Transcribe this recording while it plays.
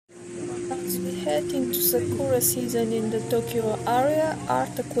head into Sakura season in the Tokyo area,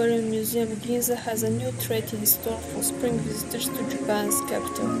 Art Aquarium Museum Ginza has a new treat in store for spring visitors to Japan's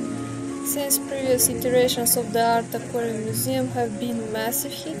capital. Since previous iterations of the Art Aquarium Museum have been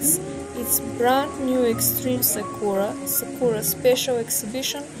massive hits, its brand new Extreme Sakura special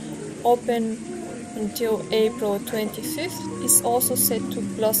exhibition, open until April 25th, is also set to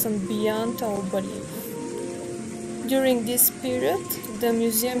blossom beyond our belief. During this period, the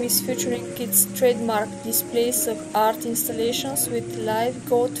museum is featuring its trademark displays of art installations with live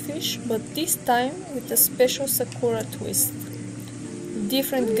goldfish, but this time with a special sakura twist.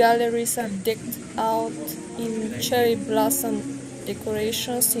 Different galleries are decked out in cherry blossom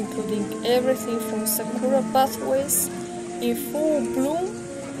decorations, including everything from sakura pathways in full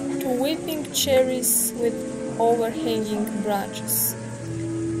bloom to weeping cherries with overhanging branches.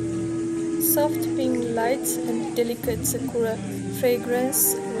 Soft pink lights and delicate sakura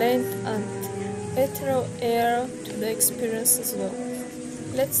fragrance lend an ethereal air to the experience as well.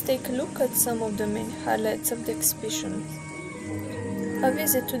 Let's take a look at some of the main highlights of the exhibition. A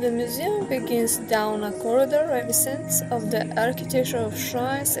visit to the museum begins down a corridor reminiscent of the architecture of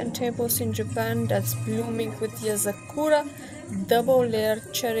shrines and temples in Japan that's blooming with Yazakura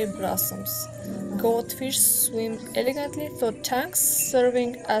double-layered cherry blossoms. Goldfish swim elegantly through tanks,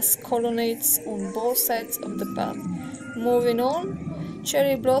 serving as colonnades on both sides of the path. Moving on,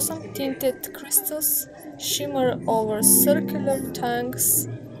 cherry blossom-tinted crystals shimmer over circular tanks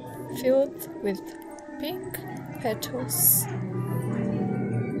filled with pink petals.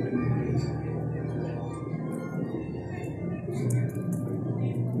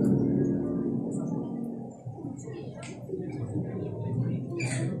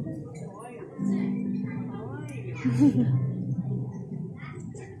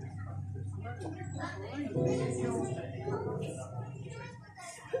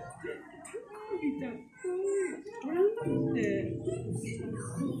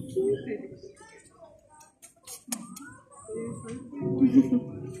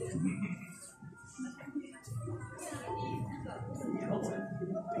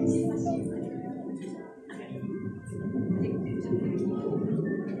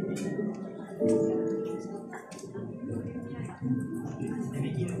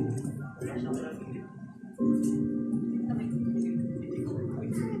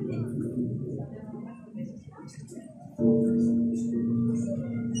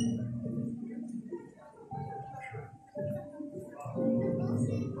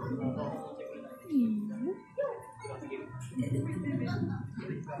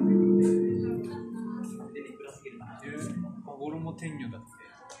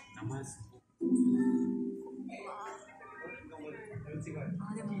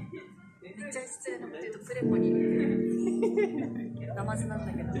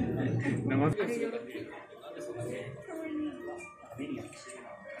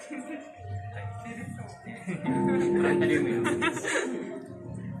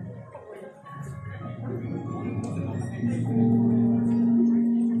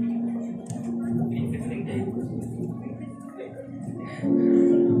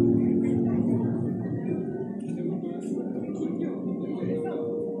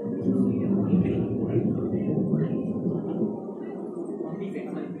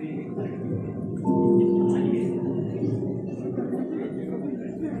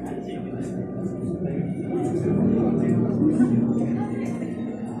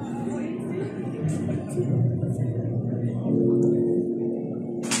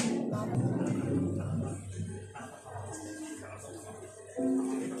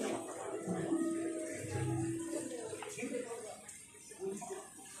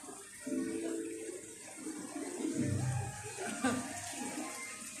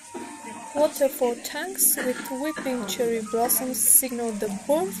 Waterfall tanks with weeping cherry blossoms signal the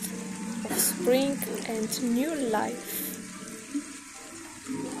birth of spring and new life.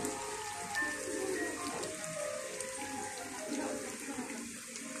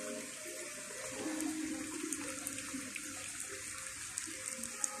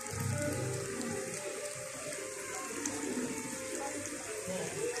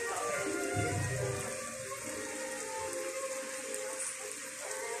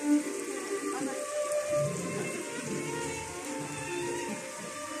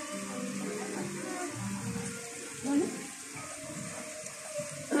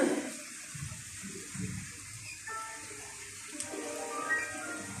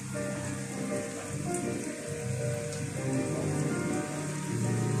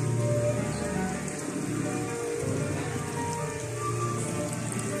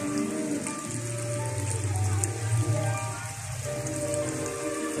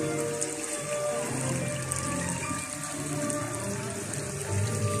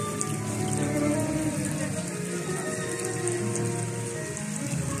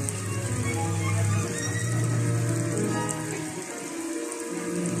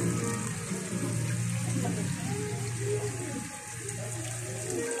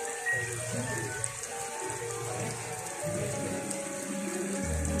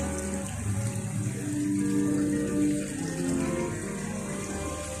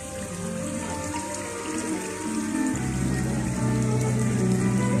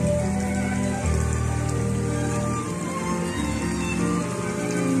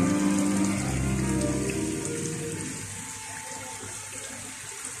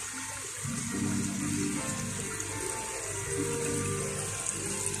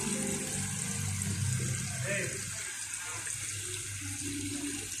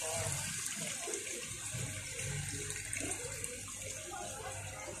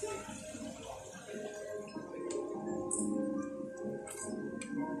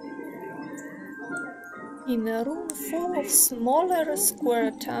 In a room full of smaller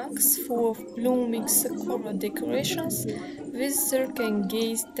square tanks full of blooming sakura decorations, visitors can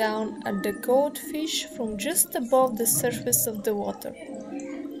gaze down at the goldfish from just above the surface of the water.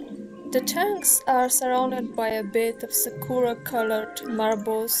 The tanks are surrounded by a bed of sakura-colored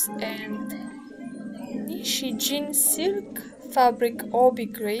marbles and Nishijin silk fabric obi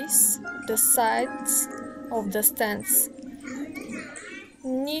grace the sides of the stands.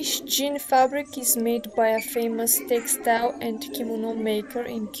 Nishijin fabric is made by a famous textile and kimono maker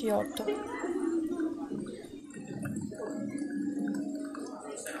in Kyoto.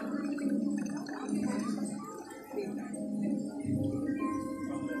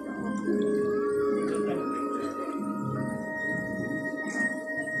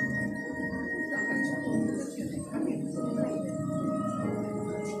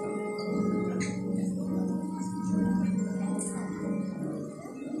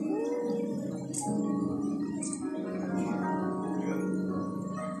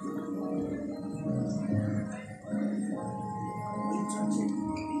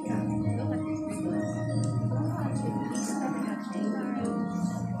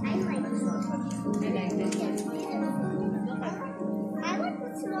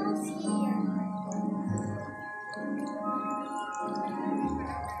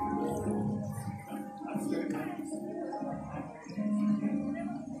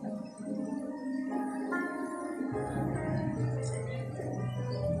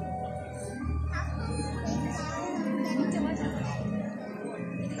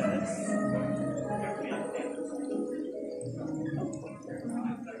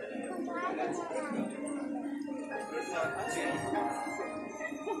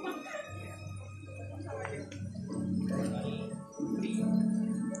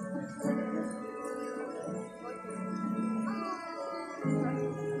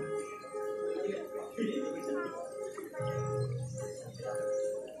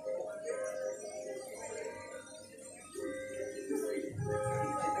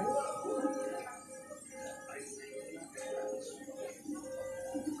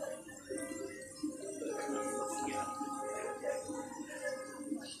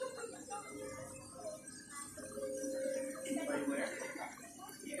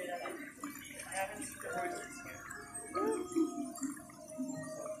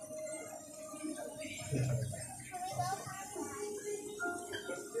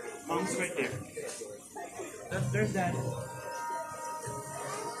 Mom's right there. There's Dad.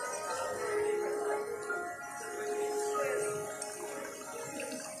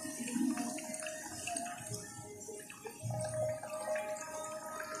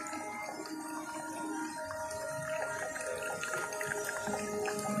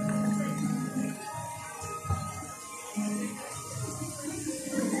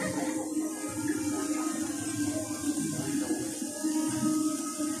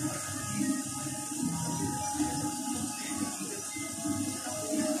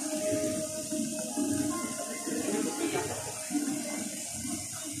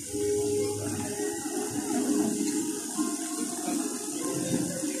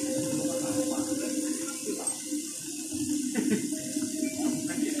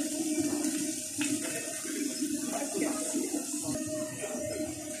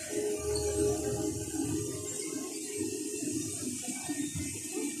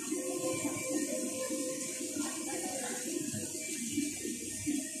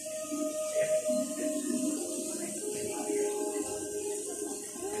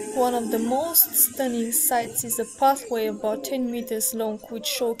 One of the most stunning sights is a pathway about 10 meters long which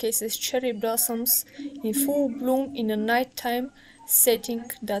showcases cherry blossoms in full bloom in a nighttime setting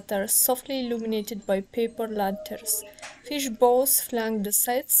that are softly illuminated by paper lanterns. Fish bowls flank the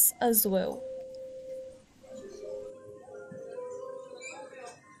sights as well.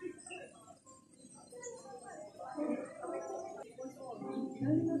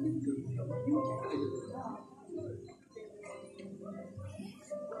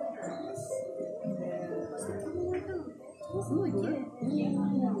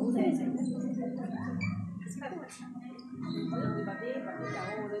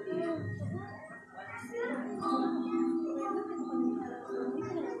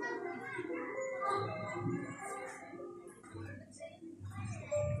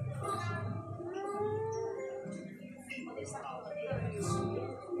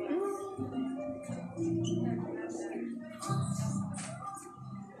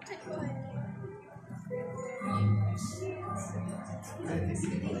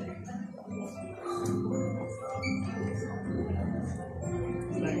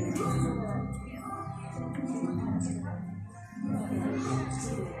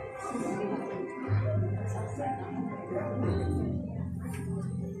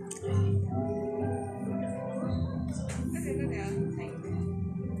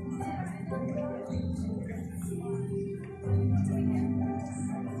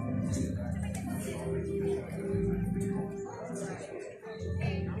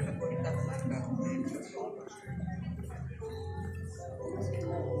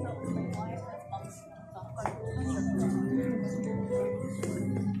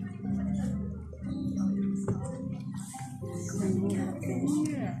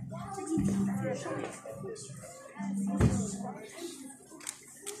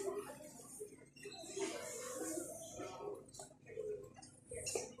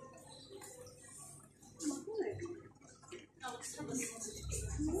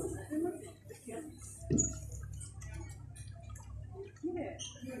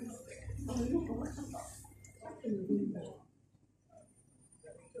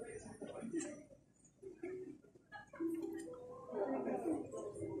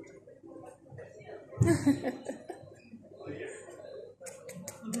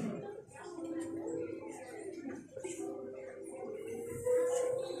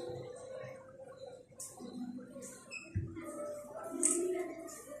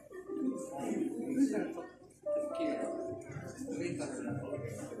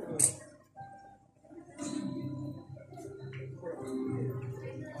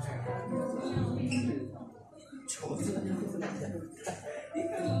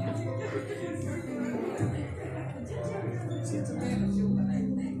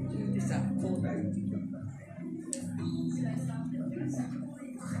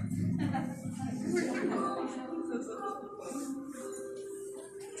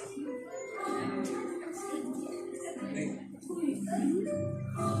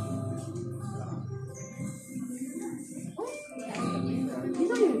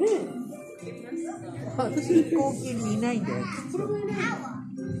 私飛行機にいないんだよ。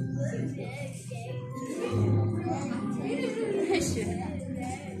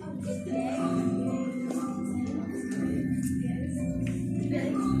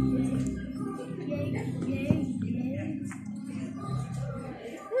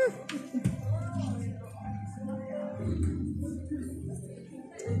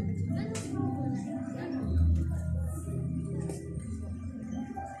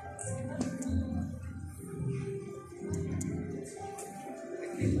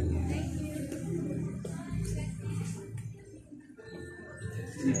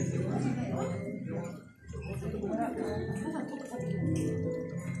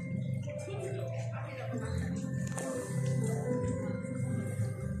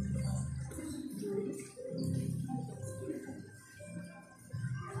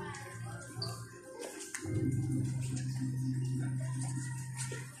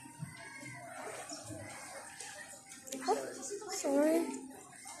Sorry.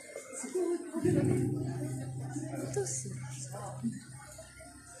 どうする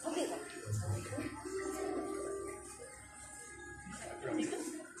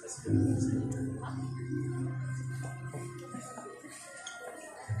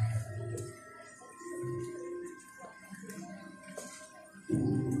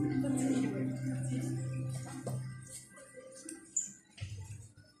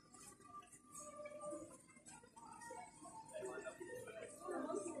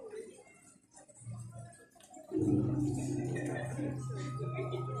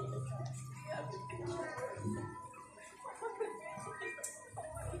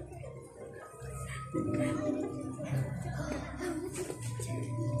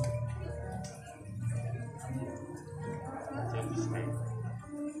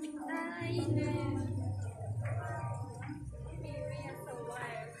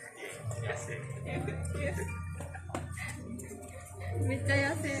めっちゃ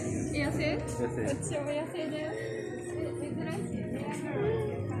野生。野生？私も野生だよ。珍しいね。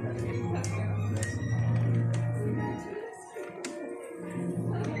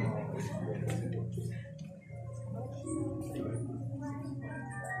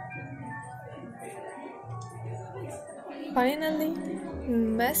Finally,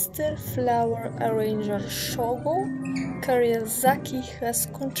 Master Flower Arranger Shogo Karyazaki has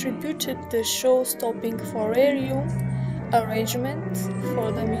contributed the show-stopping florarium arrangement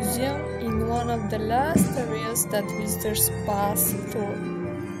for the museum in one of the last areas that visitors pass through.